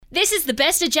This is the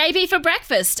best of JB for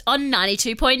breakfast on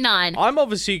 92.9. I'm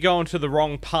obviously going to the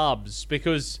wrong pubs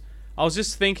because I was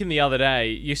just thinking the other day,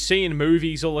 you see in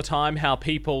movies all the time how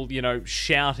people,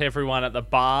 shout everyone at the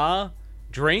bar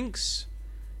drinks.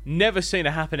 Never seen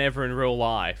it happen ever in real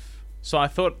life. So I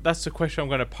thought that's the question I'm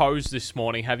going to pose this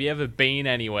morning. Have you ever been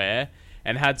anywhere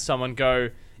and had someone go,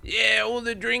 yeah, all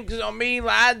the drinks on me,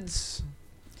 lads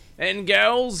and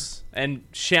girls, and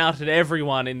shout at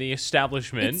everyone in the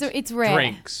establishment? It's rare.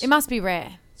 Drinks. It must be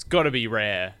rare. It's got to be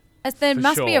rare. There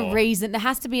must be a reason. There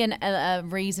has to be a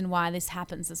reason why this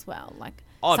happens as well. Like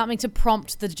something to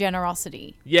prompt the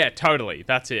generosity. Yeah, totally.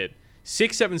 That's it.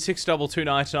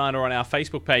 6762299 or on our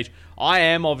Facebook page. I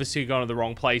am obviously going to the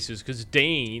wrong places because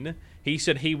Dean, he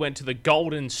said he went to the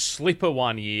Golden Slipper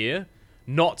one year,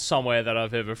 not somewhere that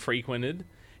I've ever frequented.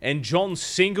 And John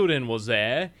Singleton was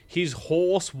there. His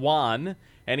horse won,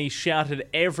 and he shouted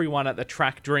everyone at the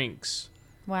track drinks.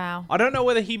 Wow. I don't know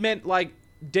whether he meant,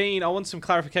 Dean, I want some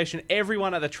clarification.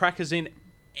 Everyone at the track is in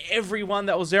everyone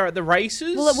that was there at the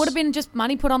races? Well, it would have been just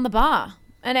money put on the bar,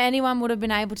 and anyone would have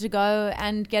been able to go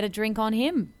and get a drink on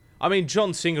him. I mean,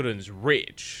 John Singleton's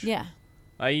rich. Yeah.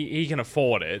 He can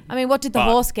afford it. I mean, what did the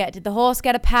horse get? Did the horse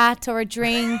get a pat or a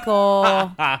drink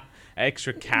or...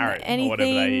 extra carrot anything? Or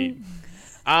whatever they eat.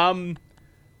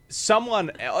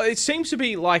 It seems to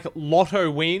be like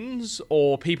lotto wins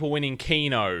or people winning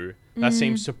Keno. That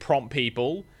seems to prompt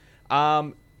people.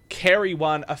 Kerry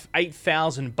won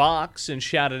 $8,000 and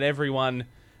shouted everyone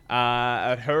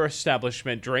at her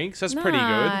establishment drinks. That's pretty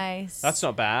good. That's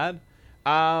not bad.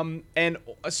 And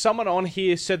someone on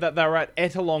here said that they were at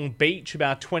Ettalong Beach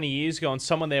about 20 years ago and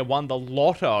someone there won the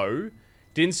lotto.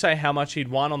 Didn't say how much he'd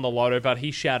won on the lotto, but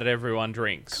he shouted everyone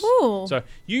drinks. Cool. So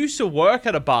you used to work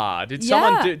at a bar. Did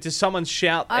someone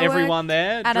shout everyone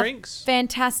there drinks? A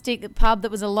fantastic pub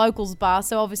that was a locals bar.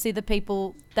 So obviously the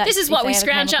people that this is what we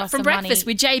scrounge up from breakfast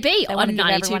with JB on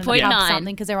 92.9.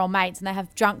 Something because they're all mates and they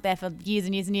have drunk there for years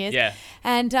and years and years. Yeah.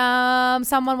 And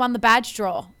someone won the badge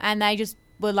draw and they just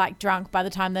were drunk by the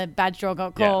time the badge draw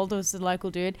got called. It was the local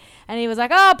dude, and he was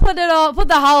like, "Oh, put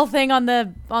the whole thing on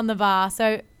the bar."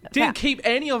 So didn't keep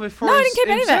any of it for no, didn't keep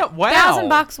any of it. Wow,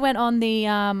 $1,000 went on the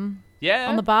on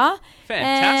the bar.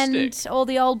 Fantastic. And all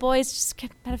the old boys just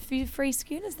had a few free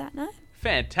schooners that night.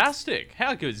 Fantastic.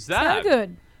 How good is that? So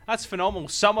good. That's phenomenal.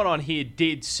 Someone on here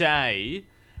did say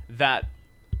that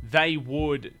they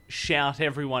would shout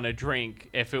everyone a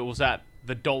drink if it was at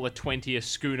the $1.20 a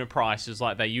schooner prices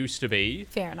like they used to be.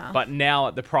 Fair enough. But now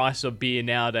at the price of beer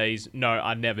nowadays, no,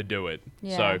 I'd never do it.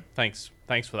 Yeah. So thanks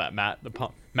for that, Matt.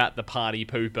 Matt the party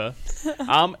pooper.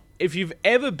 If you've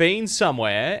ever been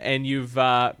somewhere and you've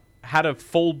had a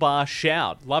full bar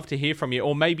shout, love to hear from you.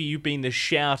 Or maybe you've been the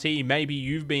shoutee. Maybe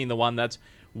you've been the one that's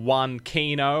won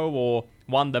Keno or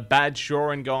won the badge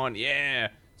draw and gone, yeah,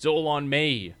 it's all on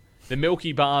me. The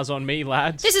Milky Bar's on me,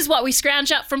 lads. This is what we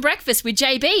scrounge up from breakfast with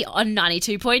JB on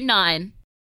 92.9.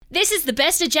 This is the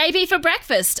best of JB for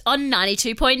breakfast on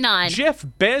 92.9. Jeff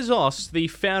Bezos, the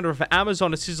founder of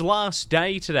Amazon, it's his last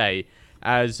day today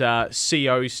as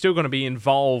CEO. He's still going to be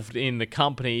involved in the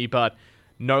company, but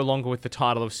no longer with the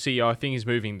title of CEO. I think he's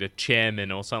moving to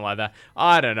chairman or something like that.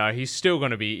 I don't know. He's still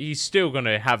going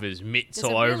to have his mitts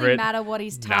all over it. Does it really matter what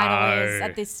his title is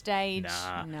at this stage?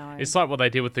 No. It's like what they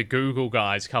did with the Google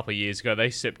guys a couple of years ago. They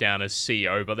stepped down as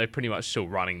CEO, but they're pretty much still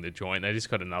running the joint. They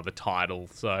just got another title,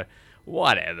 so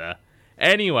whatever.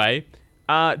 Anyway,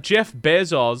 Jeff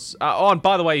Bezos. And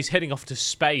by the way, he's heading off to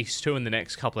space too in the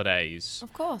next couple of days.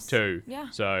 Of course. Too. Yeah.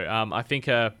 So I think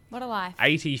what a life.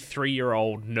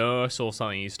 83-year-old nurse or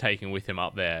something he's taking with him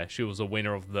up there. She was a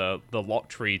winner of the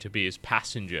lottery to be his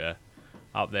passenger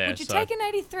up there. Would you take an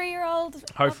 83-year-old?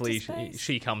 Hopefully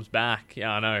she comes back.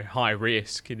 Yeah, I know. High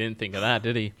risk. He didn't think of that,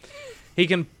 did he? He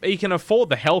can afford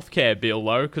the healthcare bill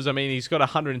though, because I mean he's got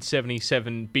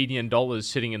 $177 billion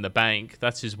sitting in the bank.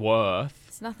 That's his worth.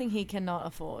 It's nothing he cannot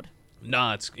afford.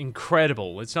 No, it's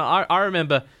incredible. It's not. I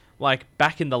remember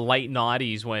back in the late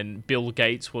 90s when Bill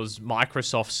Gates was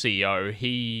Microsoft CEO.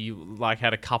 He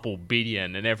had a couple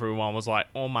billion, and everyone was like,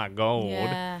 "Oh my god."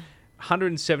 Yeah.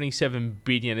 177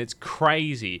 billion. It's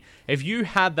crazy. If you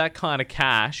had that kind of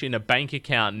cash in a bank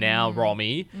account now,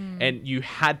 Romy, and you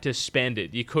had to spend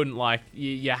it, you couldn't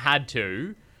you had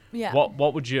to. Yeah.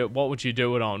 What would you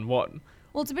do it on? What?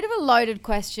 Well, it's a bit of a loaded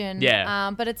question. Yeah.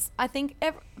 But I think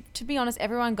to be honest,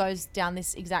 everyone goes down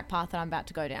this exact path that I'm about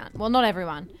to go down. Well, not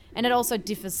everyone, and it also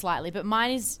differs slightly. But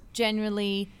mine is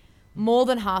generally more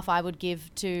than half I would give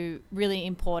to really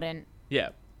important. Yeah.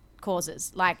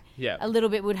 causes. Like Yeah. a little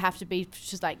bit would have to be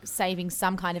just like saving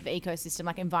some kind of ecosystem,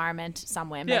 like environment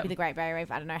somewhere, maybe Yeah. the Great Barrier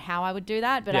Reef. I don't know how I would do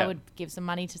that, but Yeah. I would give some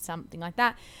money to something like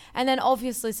that. And then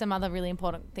obviously some other really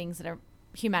important things that are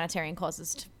humanitarian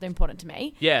causes important to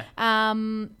me. Yeah.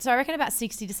 So I reckon about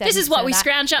 60 to 70. This is what we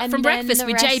scrounge up from breakfast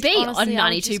with JB on honestly, I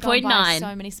would just go and buy 92.9.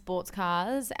 So many sports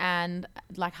cars and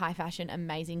like high fashion,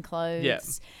 amazing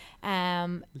clothes.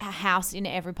 A house in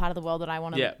every part of the world that I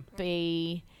want to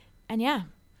be. And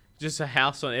Just a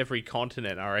house on every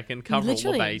continent, I reckon. Cover all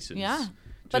the bases. Yeah.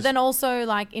 But then also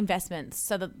like investments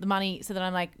so that the money, so that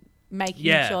I'm like making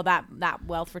sure that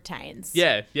wealth retains.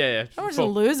 Yeah. I don't want to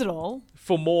lose it all.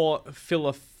 For more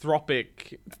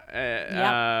philanthropic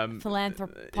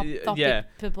Philanthropic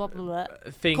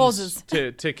things causes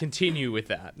to continue with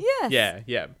that. Yes.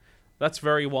 Yeah. That's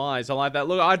very wise. I like that.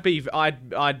 Look, I'd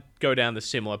go down the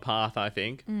similar path, I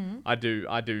think. I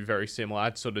do very similar.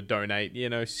 I'd sort of donate,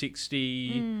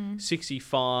 60,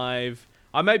 65.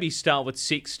 I maybe start with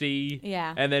 60.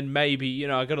 Yeah. And then maybe,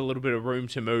 I got a little bit of room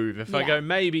to move. If I go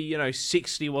maybe,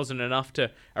 60 wasn't enough to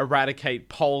eradicate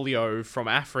polio from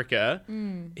Africa,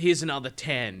 here's another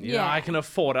 10. You know, I can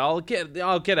afford it. I'll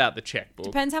get out the checkbook.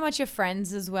 Depends how much your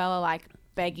friends as well are like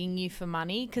begging you for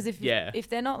money, because if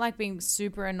they're not like being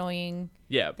super annoying,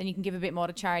 then you can give a bit more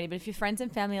to charity. But if your friends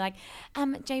and family are like,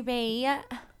 JB,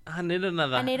 I need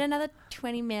another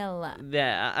 20 mil.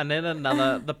 Yeah, I need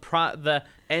another. The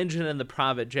engine in the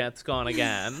private jet's gone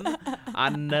again. I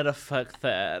need to fix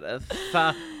that.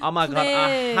 Oh my god,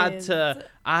 I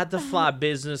had to fly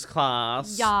business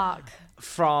class. Yuck.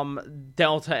 From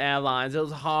Delta Airlines. It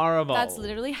was horrible. That's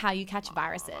literally how you catch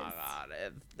viruses. Oh my god,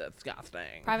 it's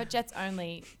disgusting. Private jets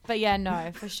only. But yeah, no,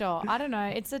 for sure. I don't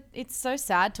know. It's so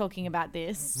sad talking about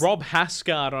this. Rob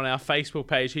Hascard on our Facebook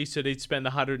page, he said he'd spend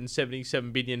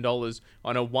 $177 billion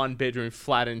on a one-bedroom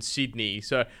flat in Sydney.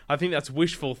 So I think that's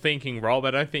wishful thinking, Rob. I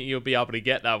don't think you'll be able to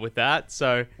get that with that.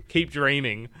 So keep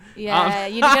dreaming. Yeah,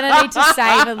 you're going to need to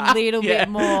save a little bit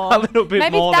more. A little bit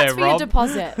Maybe more that's there, for Rob. your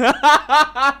deposit.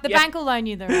 The bank will loan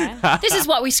you the rest. This is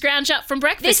what we scrounge up from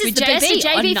breakfast with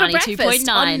JB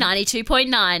on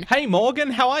 92.9. Hey,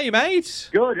 Morgan, how are you, mate?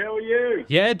 Good, how are you?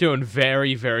 Yeah, doing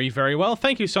very, very, very well.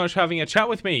 Thank you so much for having a chat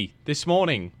with me this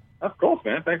morning. Of course,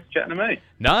 man. Thanks for chatting to me.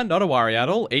 No, not a worry at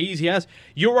all. Easy as.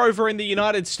 You're over in the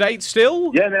United States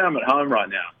still? Yeah, man, I'm at home right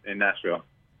now in Nashville.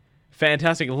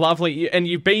 Fantastic, lovely. And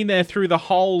you've been there through the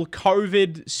whole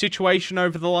COVID situation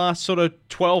over the last sort of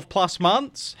 12 plus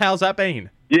months? How's that been?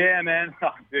 Yeah, man.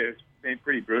 Dude, it's been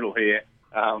pretty brutal here.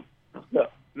 Not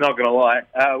going to lie.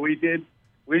 We did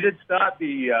start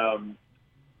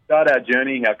our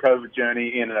journey, our COVID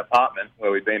journey, in an apartment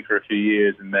where we've been for a few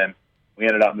years, and then we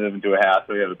ended up moving to a house.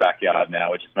 So we have a backyard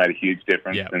now, which has made a huge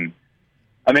difference. Yep. And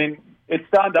I mean, it's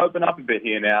starting to open up a bit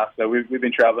here now. So we've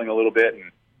been traveling a little bit,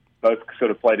 and both sort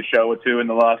of played a show or two in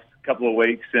the last couple of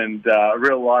weeks, and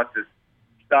real life is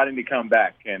starting to come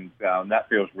back, and that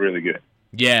feels really good.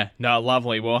 Yeah, no,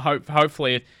 lovely. Well,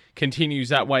 hopefully it continues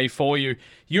that way for you.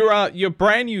 Your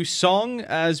brand new song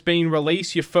has been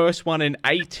released, your first one in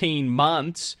 18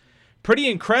 months.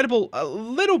 Pretty incredible. A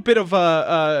little bit of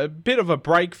a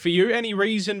break for you. Any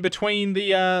reason between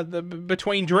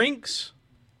between drinks?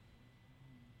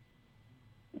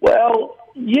 Well,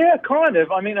 yeah, kind of.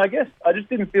 I mean, I guess I just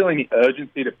didn't feel any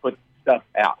urgency to put stuff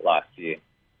out last year,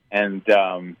 and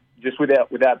just without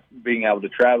being able to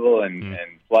travel and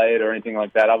play it or anything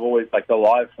like that, I've always, like, the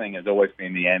live thing has always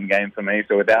been the end game for me.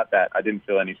 So without that, I didn't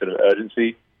feel any sort of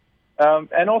urgency.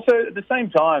 And also at the same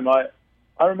time, I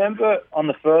remember on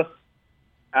the first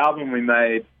album we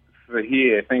made for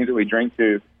here, Things That We Drink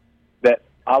To, that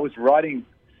I was writing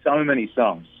so many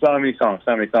songs.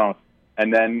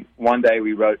 And then one day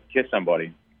we wrote Kiss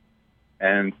Somebody.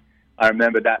 And I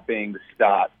remember that being the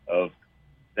start of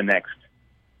the next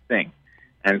thing.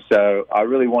 And so I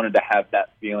really wanted to have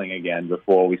that feeling again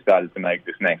before we started to make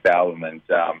this next album. And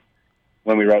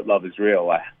when we wrote Love Is Real,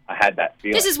 I had that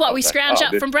feeling. This is what we scrounge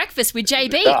up from breakfast with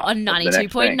JB on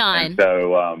 92.9. And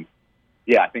so,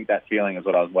 I think that feeling is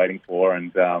what I was waiting for,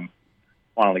 and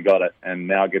finally got it, and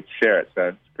now I get to share it. So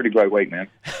it's a pretty great week, man.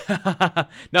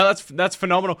 No, that's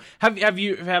phenomenal. Have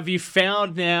you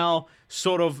found now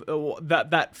sort of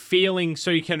that feeling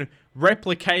so you can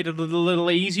replicate it a little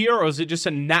easier, or is it just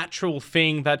a natural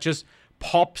thing that just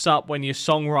pops up when you're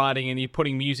songwriting and you're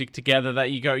putting music together that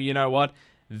you go, you know what,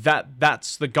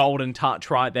 that's the golden touch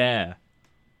right there?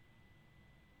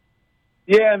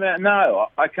 Yeah, man. No,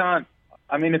 I can't.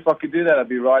 I mean, if I could do that, I'd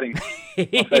be writing my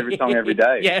favorite song every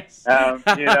day. Yes.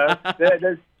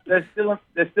 There's still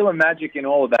a magic in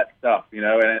all of that stuff, and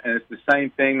it's the same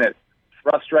thing that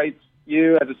frustrates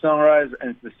you as a songwriter,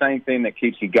 and it's the same thing that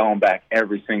keeps you going back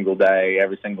every single day,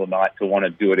 every single night to want to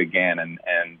do it again. And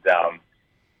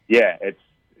yeah, it's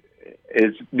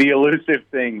the elusive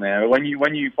thing, man. When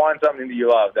you find something that you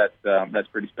love, that's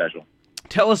pretty special.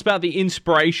 Tell us about the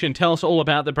inspiration. Tell us all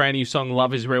about the brand new song,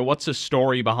 Love Is Real. What's the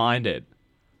story behind it?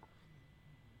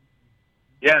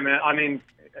 Yeah, man. I mean,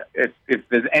 if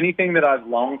there's anything that I've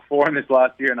longed for in this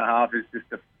last year and a half, is just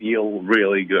to feel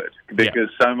really good. Because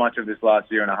so much of this last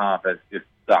year and a half has just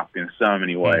sucked in so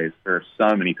many ways for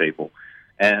so many people.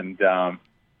 And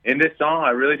in this song,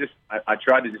 I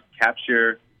tried to just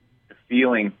capture the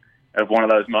feeling of one of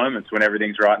those moments when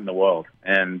everything's right in the world.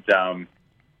 And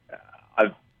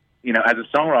as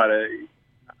a songwriter,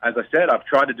 as I said, I've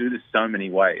tried to do this so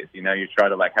many ways. You try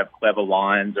to have clever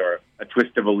lines or a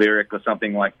twist of a lyric or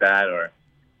something like that, or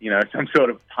some sort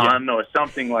of pun or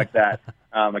something like that,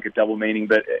 like a double meaning.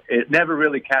 But it never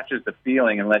really captures the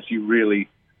feeling unless you really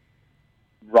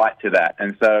write to that.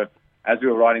 And so, as we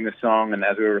were writing the song and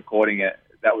as we were recording it,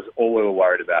 that was all we were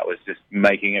worried about, was just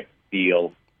making it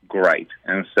feel great.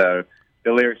 And so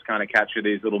the lyrics kind of capture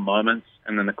these little moments,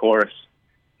 and then the chorus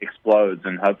explodes,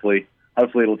 and hopefully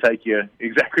it'll take you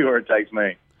exactly where it takes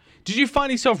me. Did you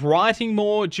find yourself writing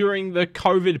more during the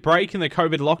COVID break and the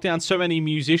COVID lockdown? So many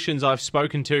musicians I've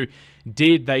spoken to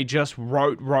they just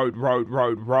wrote,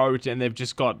 and they've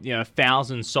just got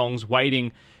 1,000 songs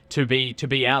waiting to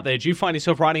be out there. Did you find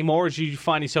yourself writing more, or did you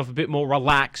find yourself a bit more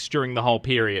relaxed during the whole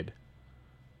period?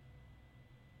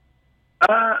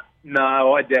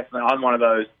 No, I'm one of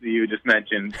those that you just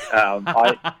mentioned.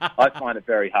 I find it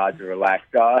very hard to relax.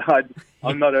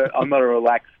 I'm not a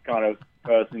relaxed kind of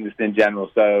person just in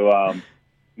general. So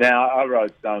now I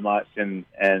wrote so much, and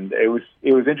it was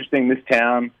interesting. This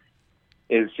town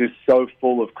is just so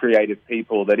full of creative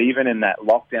people that even in that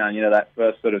lockdown, that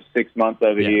first sort of 6 months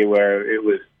over here, where it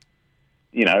was,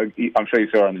 I'm sure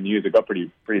you saw on the news, it got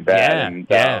pretty bad.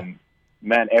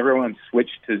 Man, everyone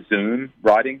switched to Zoom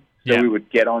writing. So we would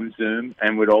get on Zoom,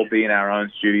 and we'd all be in our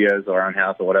own studios or our own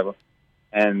house or whatever,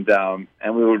 and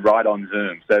we would write on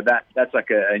Zoom. So that's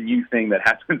like a new thing that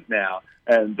happens now.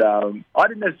 And I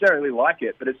didn't necessarily like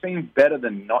it, but it seemed better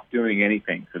than not doing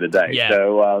anything for the day. Yeah.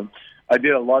 So I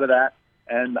did a lot of that,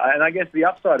 and I guess the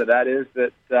upside of that is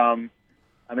that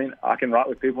I can write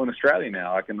with people in Australia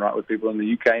now. I can write with people in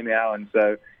the UK now, and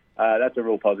so that's a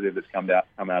real positive that's come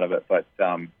out of it. But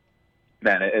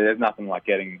man, there's nothing like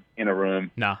getting in a room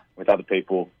with other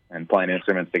people and playing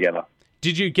instruments together.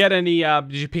 Did you get any?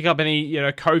 Did you pick up any?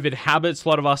 COVID habits. A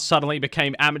lot of us suddenly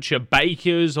became amateur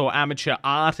bakers or amateur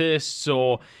artists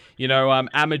or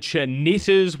amateur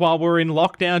knitters while we're in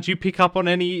lockdown. Did you pick up on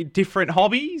any different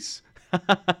hobbies?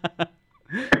 I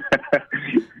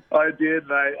did,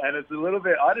 mate, and it's a little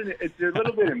bit. It's a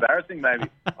little bit embarrassing, maybe.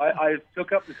 I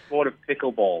took up the sport of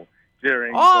pickleball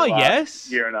during the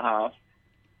last year and a half.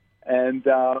 And,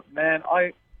 man,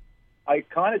 I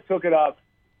kind of took it up,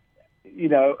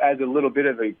 as a little bit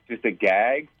of just a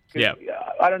gag. Yeah.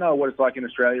 I don't know what it's like in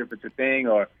Australia, if it's a thing,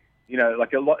 or,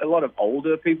 like a lot of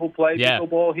older people play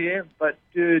pickleball here. But,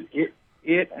 dude,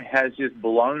 it has just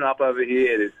blown up over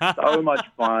here. It is so much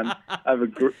fun. I have a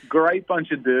great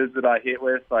bunch of dudes that I hit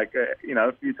with,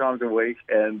 a few times a week.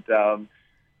 And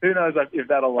who knows if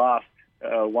that'll last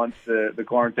once the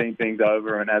quarantine thing's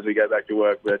over and as we go back to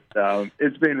work. But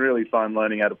it's been really fun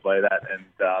learning how to play that and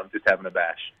just having a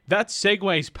bash. That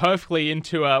segues perfectly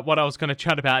into what I was going to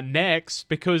chat about next,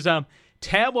 because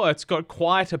Tamworth's got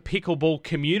quite a pickleball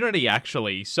community,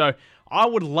 actually. So I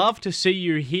would love to see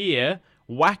you here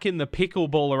whacking the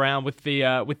pickleball around with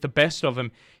the best of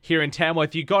them here in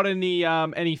Tamworth. You got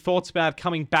any thoughts about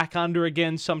coming back under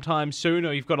again sometime soon,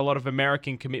 or you've got a lot of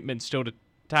American commitments still to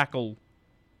tackle?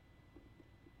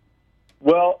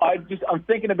 Well, I'm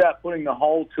thinking about putting the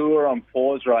whole tour on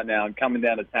pause right now and coming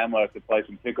down to Tamworth to play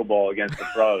some pickleball against the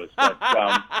pros. But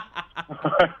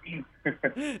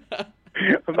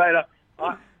mate,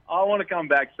 I want to come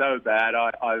back so bad.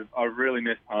 I've really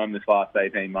missed home this last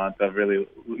 18 months. I've really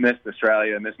missed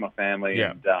Australia, missed my family,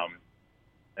 and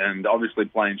obviously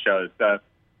playing shows. So,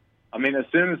 I mean, as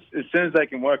soon as they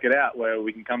can work it out where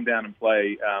we can come down and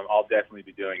play, I'll definitely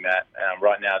be doing that.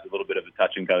 Right now, it's a little bit of a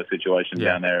touch and go situation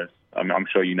down there. I'm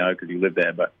sure you know because you live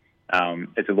there, but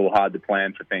it's a little hard to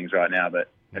plan for things right now. But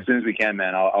as soon as we can,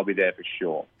 man, I'll be there for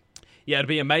sure. Yeah, it'd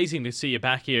be amazing to see you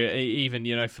back here, even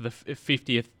for the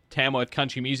 50th Tamworth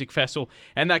Country Music Festival,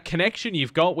 and that connection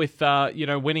you've got with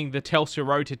winning the Telstra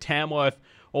Road to Tamworth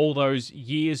all those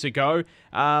years ago.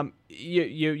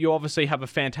 You obviously have a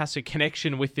fantastic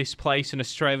connection with this place in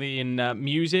Australian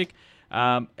music.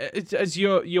 As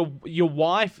your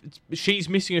wife, she's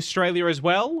missing Australia as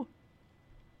well?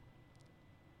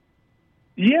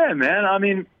 Yeah, man. I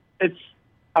mean,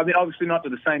 obviously not to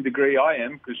the same degree I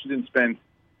am because she didn't spend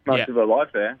most of her life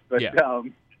there. But I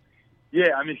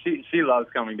mean, she loves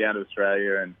coming down to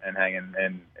Australia and hanging,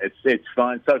 and it's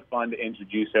fun. So fun to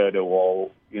introduce her to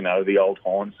all the old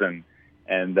haunts and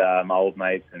my old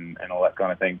mates and all that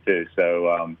kind of thing too.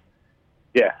 So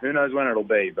who knows when it'll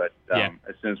be, but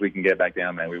as soon as we can get back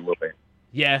down there, we will be.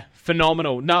 Yeah,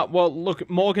 phenomenal. No, well, look,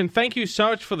 Morgan, thank you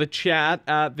so much for the chat.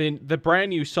 The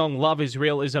brand new song "Love Is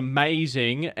Real" is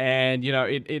amazing, and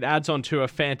it adds on to a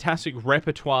fantastic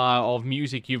repertoire of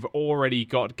music you've already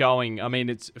got going. I mean,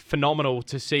 it's phenomenal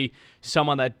to see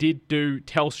someone that did do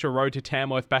Telstra Road to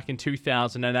Tamworth back in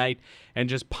 2008 and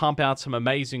just pump out some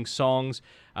amazing songs.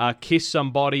 Kiss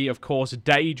Somebody, of course,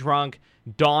 Daydrunk,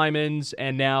 Diamonds,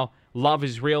 and now Love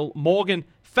Is Real. Morgan,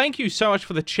 thank you so much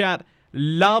for the chat.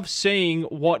 Love seeing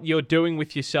what you're doing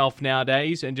with yourself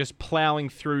nowadays and just plowing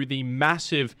through the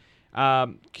massive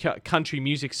country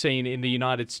music scene in the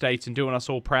United States and doing us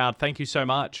all proud. Thank you so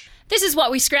much. This is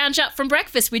what we scrounge up from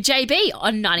breakfast with JB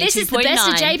on 92.9. This is the best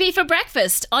of JB for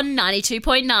breakfast on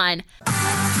 92.9.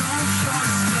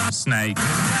 Snake.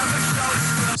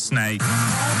 Snake.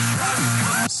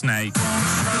 Snake.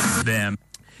 Them.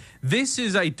 This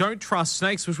is a Don't Trust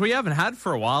Snakes, which we haven't had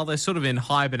for a while. They're sort of in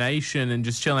hibernation and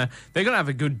just chilling. They're going to have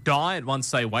a good diet once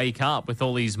they wake up with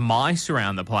all these mice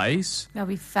around the place. They'll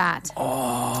be fat.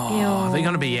 Oh, Ew. they're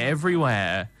going to be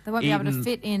everywhere. They won't be able to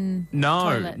fit in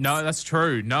toilets. No, that's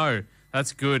true. No,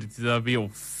 that's good. They'll be all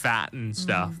fat and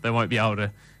stuff. They won't be able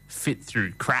to fit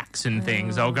through cracks and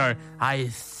things. They'll go, I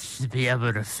used to be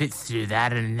able to fit through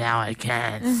that and now I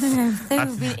can't.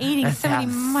 They've been eating so many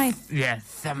mice. Yeah,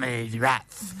 so many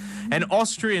rats. An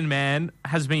Austrian man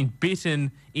has been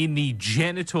bitten in the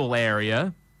genital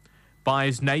area by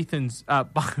his neighbour's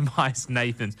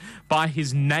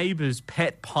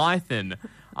pet python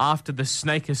after the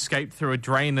snake escaped through a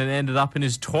drain and ended up in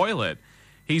his toilet.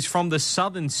 He's from the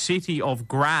southern city of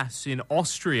Graz in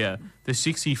Austria. The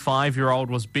 65-year-old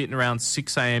was bitten around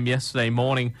 6 a.m. yesterday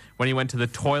morning when he went to the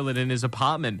toilet in his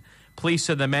apartment. Police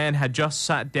said the man had just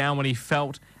sat down when he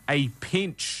felt a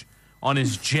pinch on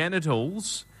his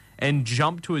genitals and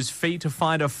jumped to his feet to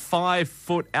find a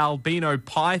 5-foot albino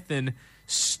python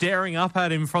staring up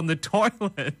at him from the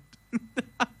toilet.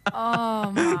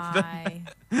 Oh, my.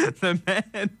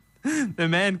 The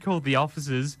man called the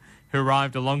officers, who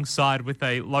arrived alongside with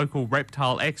a local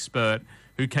reptile expert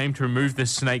who came to remove the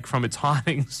snake from its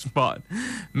hiding spot.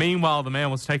 Meanwhile, the man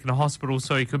was taken to hospital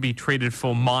so he could be treated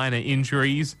for minor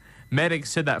injuries. Medics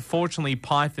said that fortunately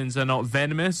pythons are not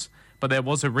venomous, but there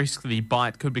was a risk the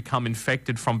bite could become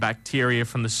infected from bacteria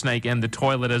from the snake and the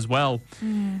toilet as well.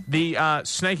 The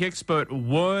snake expert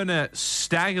Werner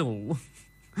Stagel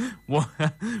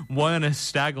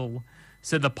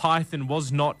said the python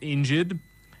was not injured,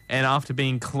 and after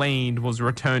being cleaned was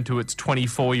returned to its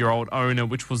 24-year-old owner,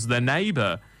 which was the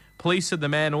neighbour. Police said the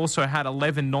man also had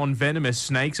 11 non-venomous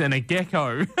snakes and a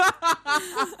gecko.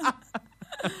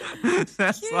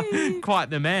 That's quite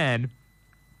the man.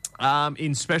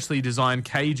 In specially designed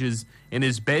cages in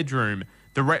his bedroom.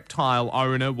 The reptile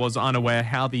owner was unaware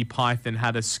how the python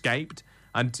had escaped,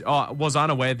 I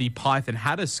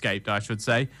should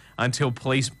say, until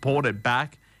police brought it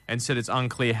back and said it's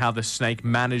unclear how the snake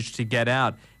managed to get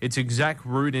out. Its exact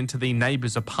route into the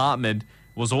neighbour's apartment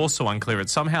was also unclear.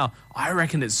 I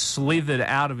reckon it slithered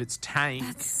out of its tank.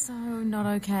 That's so not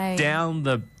okay. Down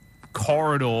the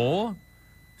corridor,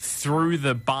 through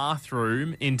the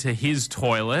bathroom, into his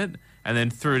toilet, and then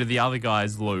through to the other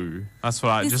guy's loo. That's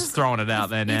what just throwing it out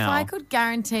there now. If I could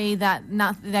guarantee that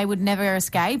they would never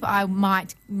escape, I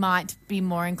might be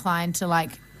more inclined to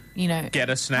get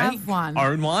a snake, have one,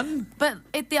 own one. But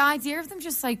the idea of them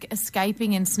just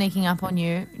escaping and sneaking up on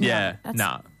you,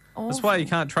 that's why you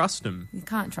can't trust them. You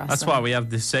can't trust. That's them. why we have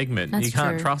this segment. That's you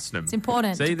can't true. trust them. It's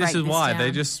important. See, this is why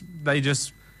they just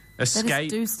escape. They just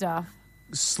do stuff.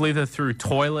 Slither through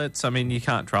toilets. I mean, you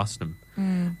can't trust them.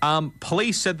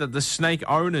 Police said that the snake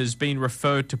owner's been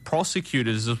referred to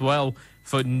prosecutors as well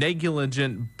for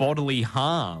negligent bodily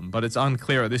harm, but it's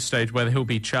unclear at this stage whether he'll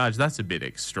be charged. That's a bit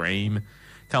extreme.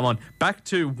 Come on. Back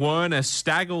to Werner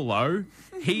Stagel, though.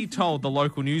 He told the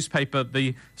local newspaper,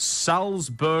 the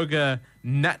Salzburger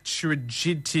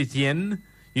Nachrichten,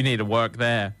 you need to work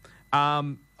there.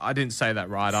 I didn't say that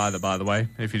right either, by the way,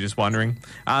 if you're just wondering.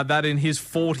 That in his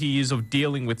 40 years of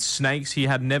dealing with snakes, he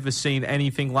had never seen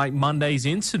anything like Monday's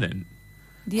incident.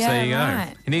 Yeah, So there you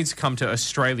right. go. He needs to come to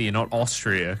Australia, not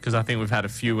Austria, because I think we've had a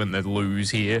few in the loos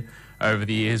here over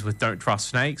the years with Don't Trust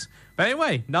Snakes. But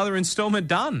anyway, another instalment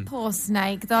done. Poor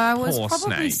Snake, though. I was Poor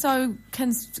probably Snake. so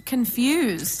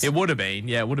confused. It would have been.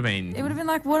 Yeah, it would have been. It would have been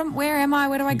like, where am I?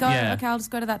 Where do I go? Yeah. Okay, I'll just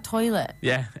go to that toilet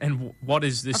Yeah, and what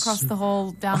is this? across the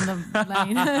hall down the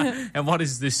lane. And what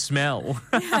is this smell?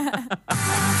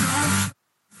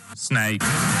 Snake.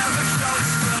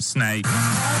 Snake.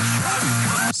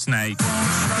 Snake.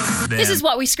 This is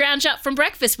what we scrounge up from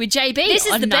breakfast with JB. This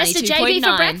is the best of JB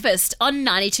for breakfast on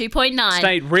 92.9.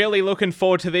 State, really looking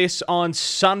forward to this on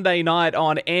Sunday night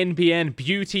on NBN.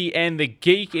 Beauty and the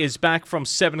Geek is back from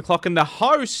 7 o'clock, and the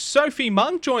host, Sophie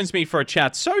Monk, joins me for a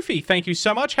chat. Sophie, thank you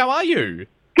so much. How are you?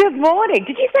 Good morning.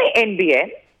 Did you say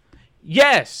NBN?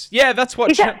 Yes. Yeah, that's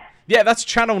what... Is that- Yeah, that's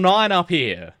Channel 9 up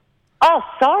here. Oh,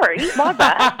 sorry. My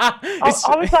bad.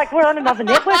 I was like, we're on another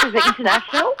network. Is it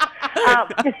international?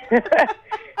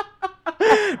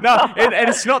 No, and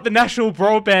it's not the National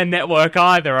Broadband Network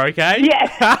either, okay?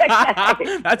 Yeah.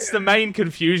 Okay. That's the main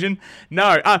confusion.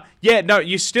 No,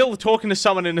 you're still talking to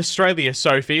someone in Australia,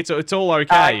 Sophie. It's all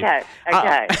okay.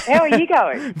 Okay. How are you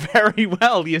going? Very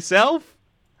well. Yourself?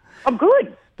 I'm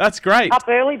good. That's great. Up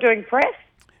early doing press.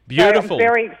 Beautiful. So I'm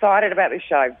very excited about this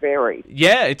show. Very.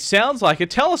 Yeah, it sounds like it.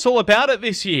 Tell us all about it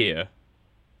this year.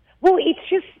 Well, it's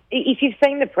just, if you've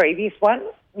seen the previous one,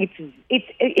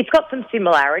 it's got some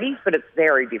similarities, but it's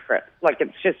very different. Like,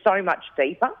 it's just so much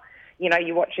deeper. You know,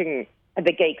 you're watching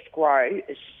the geeks grow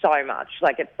so much.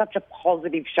 Like, it's such a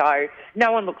positive show.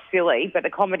 No one looks silly, but the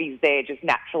comedy's there just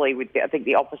naturally with, I think,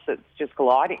 the opposites just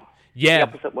colliding. Yeah. The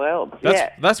opposite world.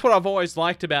 That's what I've always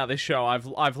liked about this show.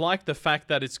 I've liked the fact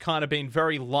that it's kind of been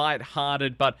very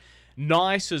light-hearted, but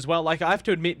nice as well. Like, I have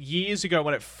to admit, years ago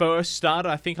when it first started,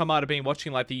 I think I might have been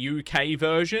watching, like, the UK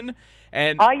version,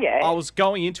 and I was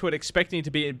going into it expecting it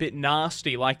to be a bit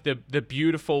nasty, like the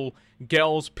beautiful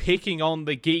girls picking on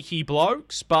the geeky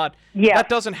blokes, but that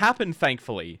doesn't happen,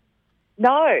 thankfully.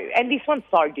 No, and this one's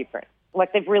so different.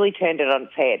 Like, they've really turned it on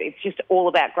its head. It's just all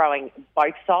about growing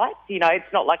both sides. You know, it's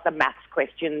not like the maths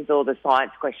questions or the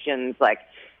science questions. Like,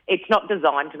 it's not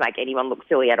designed to make anyone look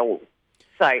silly at all.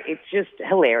 So it's just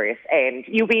hilarious. And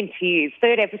you'll be in tears.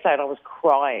 Third episode, I was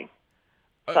crying.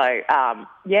 So,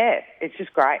 it's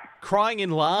just great. Crying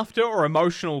in laughter or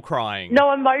emotional crying?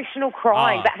 No, emotional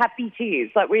crying, but happy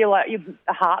tears. Like, where you're like, your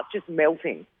heart's just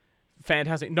melting.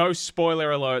 Fantastic. No spoiler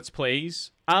alerts,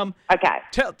 please. Okay.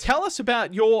 Tell us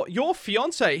about your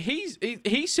fiance.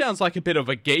 He sounds like a bit of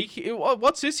a geek.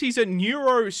 What's this? He's a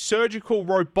neurosurgical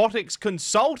robotics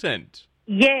consultant.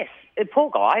 Yes, poor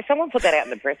guy. Someone put that out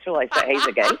in the press release that he's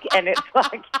a geek, and it's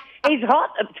like he's hot,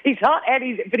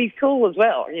 but he's cool as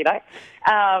well. You know,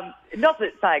 not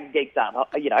that saying geeks aren't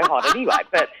hot anyway,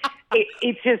 but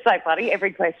it's just so funny.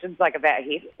 Every question's like about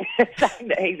him, saying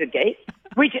that he's a geek.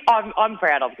 Which I'm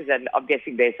proud of, because I'm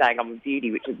guessing they're saying I'm a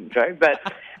beauty, which isn't true. But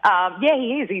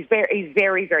he is. He's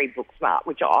very, very book smart,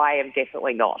 which I am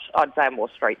definitely not. I'd say I'm more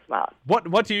street smart.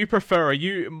 What do you prefer? Are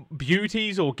you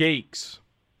beauties or geeks?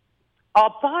 Oh,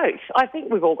 both. I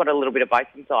think we've all got a little bit of both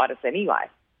inside us anyway.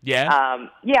 Yeah.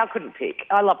 I couldn't pick.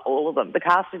 I love all of them. The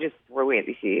cast are just brilliant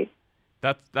this year.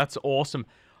 That's awesome.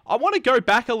 I want to go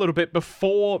back a little bit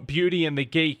before Beauty and the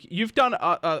Geek. You've done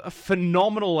a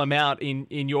phenomenal amount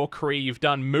in your career. You've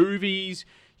done movies.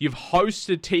 You've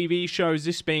hosted TV shows,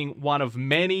 this being one of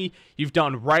many. You've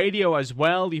done radio as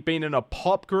well. You've been in a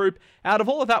pop group. Out of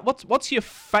all of that, what's your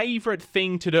favourite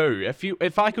thing to do?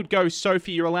 If I could go,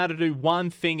 Sophie, you're allowed to do one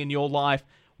thing in your life.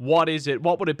 What is it?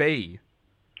 What would it be?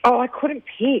 Oh, I couldn't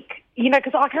pick. You know,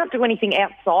 because I can't do anything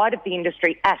outside of the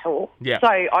industry at all. Yeah. So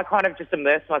I kind of just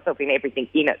immerse myself in everything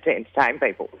in it to entertain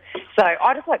people. So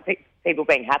I just like people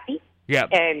being happy. Yeah.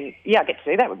 And, I get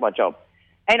to do that with my job.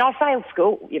 And I failed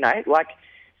school,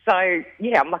 so,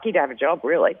 I'm lucky to have a job,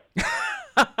 really.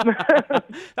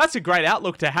 That's a great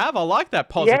outlook to have. I like that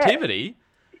positivity.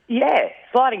 Yeah.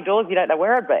 Sliding doors, you don't know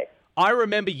where I'd be. I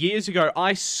remember years ago,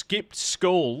 I skipped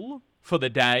school for the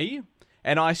day.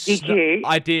 And Did you?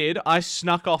 I did. I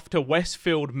snuck off to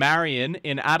Westfield Marion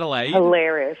in Adelaide.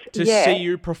 Hilarious. To see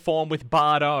you perform with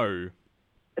Bardot.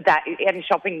 That in a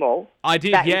shopping mall. I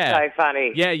did, That is so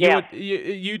funny. Yeah,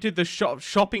 you did the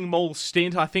shopping mall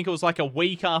stint. I think it was like a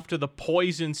week after the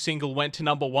Poison single went to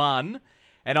number 1.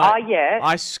 And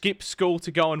I skipped school to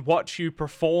go and watch you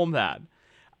perform that.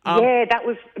 That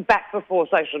was back before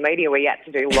social media where you had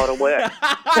to do a lot of work.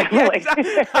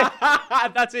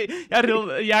 That's it.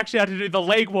 You actually had to do the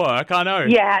legwork, I know.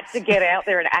 You had to get out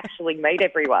there and actually meet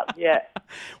everyone, yeah.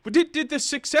 Did the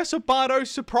success of Bardot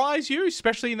surprise you,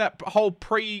 especially in that whole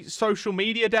pre-social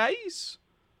media days?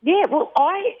 Yeah, well,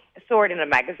 I saw it in a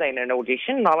magazine, an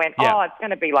audition, and I went, it's going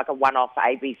to be like a one-off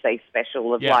ABC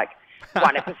special of like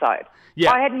one episode.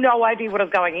 Yeah. I had no idea what I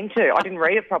was going into. I didn't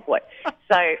read it properly.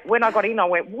 So when I got in, I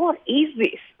went, what is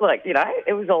this? Like, you know,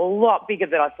 it was a lot bigger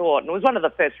than I thought. And it was one of the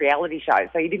first reality shows,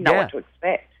 so you didn't know what to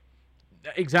expect.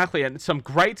 Exactly, and some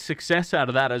great success out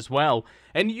of that as well.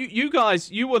 And you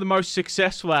guys, you were the most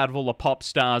successful out of all the pop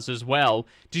stars as well.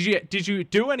 Did you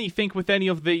do anything with any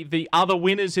of the other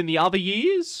winners in the other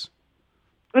years?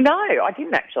 No, I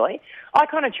didn't actually. I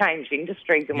kind of changed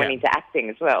industries and went into acting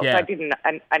as well. Yeah. So I did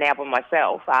an album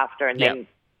myself after, and then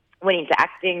went into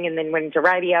acting, and then went into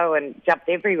radio and jumped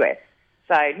everywhere.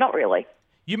 So not really.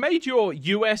 You made your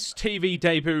US TV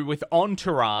debut with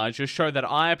Entourage, a show that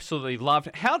I absolutely loved.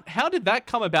 How did that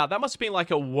come about? That must have been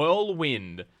like a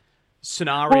whirlwind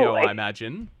scenario, I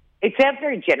imagine. It sounds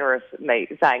very generous of me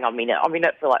saying I'm in it. I'm in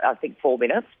it for like, I think 4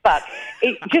 minutes, but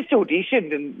it just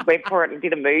auditioned and went for it and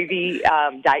did a movie,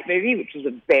 date movie, which was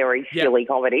a very silly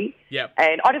comedy. Yep.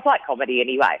 And I just like comedy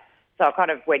anyway. So I kind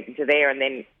of went into there and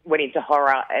then went into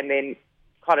horror and then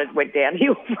kind of went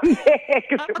downhill from there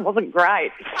because it wasn't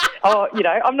great. Oh, you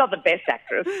know, I'm not the best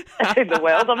actress in the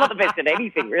world. I'm not the best at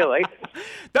anything, really.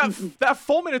 That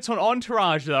 4 minutes on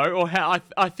Entourage, though, or how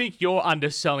I think you're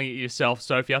underselling it yourself,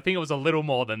 Sophie. I think it was a little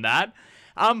more than that.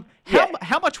 How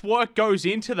much work goes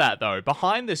into that, though?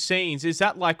 Behind the scenes, is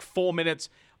that like 4 minutes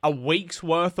a week's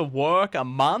worth of work, a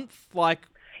month? Like,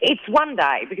 it's one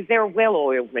day because they're a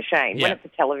well-oiled machine. Yeah. When it's a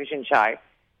television show,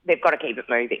 they've got to keep it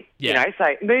moving. Yeah. You know,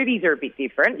 so movies are a bit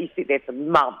different. You sit there for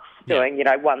months doing, you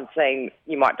know, one scene.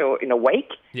 You might do it in a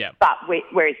week. Yeah. But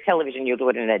whereas television, you'll do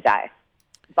it in a day.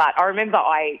 But I remember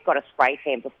I got a spray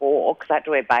tan before because I had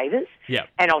to wear bathers. Yeah.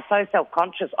 And I was so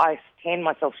self-conscious. I tanned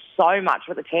myself so much,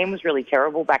 but the tan was really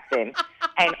terrible back then.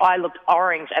 And I looked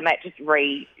orange, and that just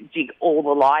rejig all the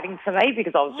lighting for me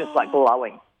because I was just like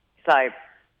glowing. So,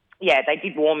 yeah, they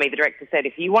did warn me. The director said,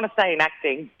 if you want to stay in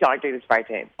acting, don't do the spray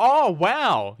tan. oh,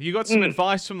 wow. You got some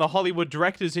advice from the Hollywood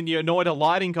directors and you annoyed a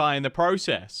lighting guy in the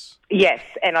process. Yes,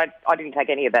 and I didn't take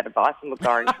any of that advice and looked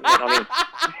orange from then on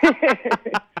in.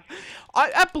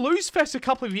 At Blues Fest a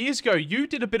couple of years ago, you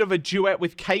did a bit of a duet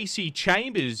with Casey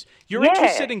Chambers. You're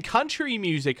interested in country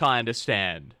music, I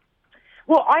understand.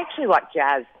 Well, I actually like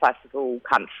jazz, classical,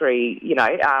 country, you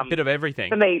know. A bit of everything.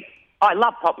 For me, I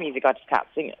love pop music. I just can't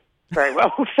sing it very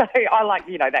well. So I like,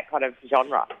 you know, that kind of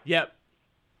genre. Yep.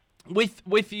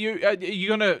 With you, are you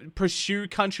going to pursue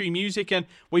country music, and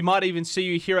we might even see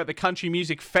you here at the Country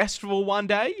Music Festival one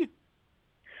day?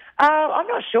 I'm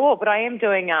not sure, but I am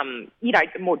doing, you know,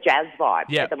 more jazz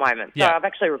vibes at the moment. So I've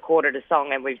actually recorded a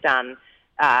song and we've done,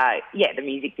 the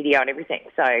music video and everything.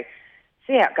 So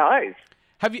see how it goes.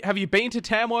 Have you been to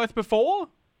Tamworth before?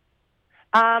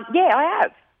 Yeah, I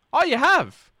have. Oh, you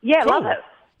have? Yeah, Cool. love it.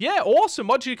 Yeah, awesome.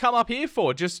 What did you come up here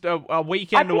for? Just a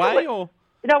weekend away, or?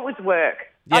 No, it was work.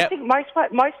 Yep. I think most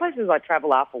places I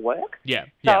travel are for work. Yeah.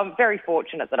 So I'm very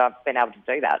fortunate that I've been able to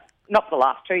do that. Not for the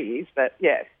last 2 years, but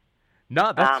yeah.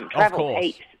 No, that's of travel course.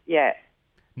 heaps, yeah.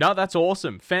 No, that's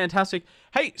awesome. Fantastic.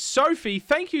 Hey, Sophie,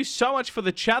 thank you so much for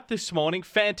the chat this morning.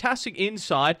 Fantastic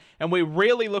insight, and we're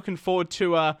really looking forward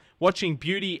to watching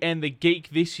Beauty and the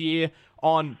Geek this year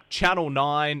on Channel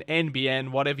 9, NBN,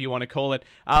 whatever you want to call it,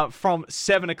 from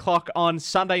 7 o'clock on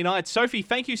Sunday night. Sophie,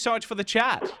 thank you so much for the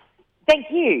chat. Thank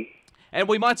you. And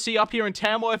we might see you up here in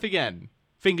Tamworth again.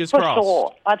 Fingers For crossed.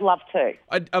 sure. I'd love to.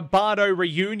 A Bardot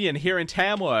reunion here in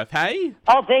Tamworth, hey?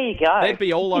 Oh, there you go. They'd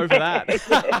be all over that.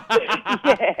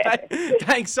 Yeah.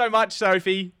 Thanks so much,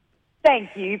 Sophie. Thank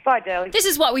you. Bye, darling. This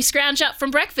is what we scrounge up from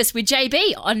breakfast with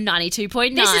JB on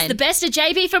 92.9. This is the best of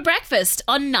JB for breakfast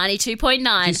on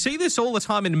 92.9. You see this all the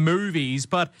time in movies,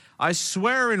 but I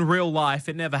swear in real life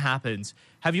it never happens.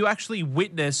 Have you actually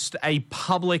witnessed a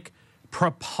public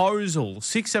proposal?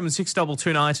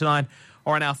 6762299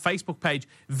 or on our Facebook page.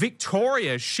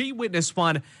 Victoria, she witnessed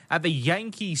one at the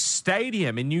Yankee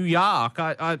Stadium in New York.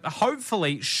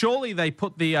 Hopefully, surely they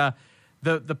put the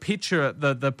picture,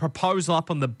 the proposal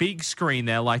up on the big screen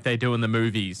there like they do in the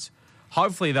movies.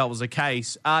 Hopefully that was the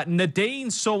case. Nadine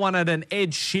saw one at an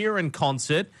Ed Sheeran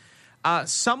concert.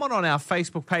 Someone on our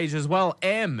Facebook page as well,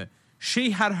 M, she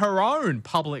had her own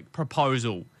public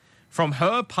proposal from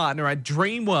her partner at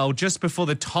Dreamworld just before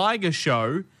the Tiger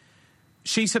show.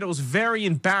 She said it was very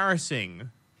embarrassing.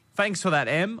 Thanks for that,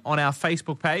 M, on our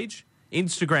Facebook page,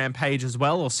 Instagram page as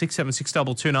well, or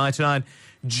 6762299.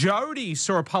 Jody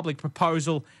saw a public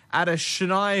proposal at a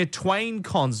Shania Twain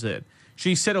concert.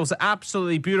 She said it was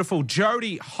absolutely beautiful.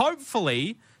 Jody,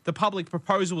 hopefully the public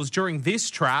proposal was during this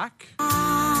track.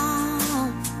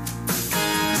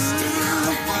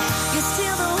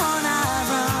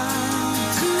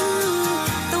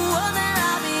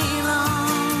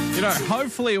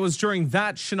 Hopefully it was during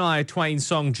that Shania Twain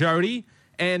song, Jody,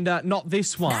 and not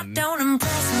this one.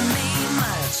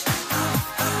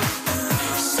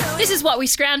 This is what we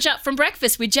scrounge up from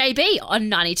breakfast with JB on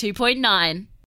 92.9.